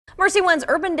MercyOne's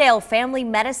Urbandale Family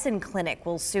Medicine Clinic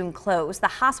will soon close. The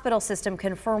hospital system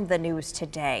confirmed the news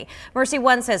today.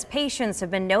 MercyOne says patients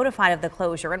have been notified of the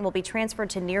closure and will be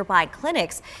transferred to nearby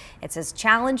clinics. It says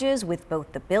challenges with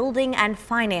both the building and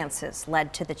finances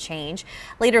led to the change.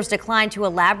 Leaders declined to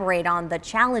elaborate on the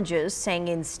challenges, saying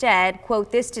instead,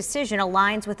 quote, "This decision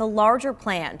aligns with a larger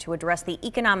plan to address the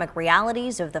economic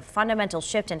realities of the fundamental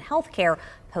shift in healthcare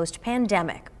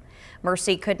post-pandemic."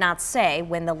 Mercy could not say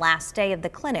when the last day of the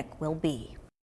clinic will be.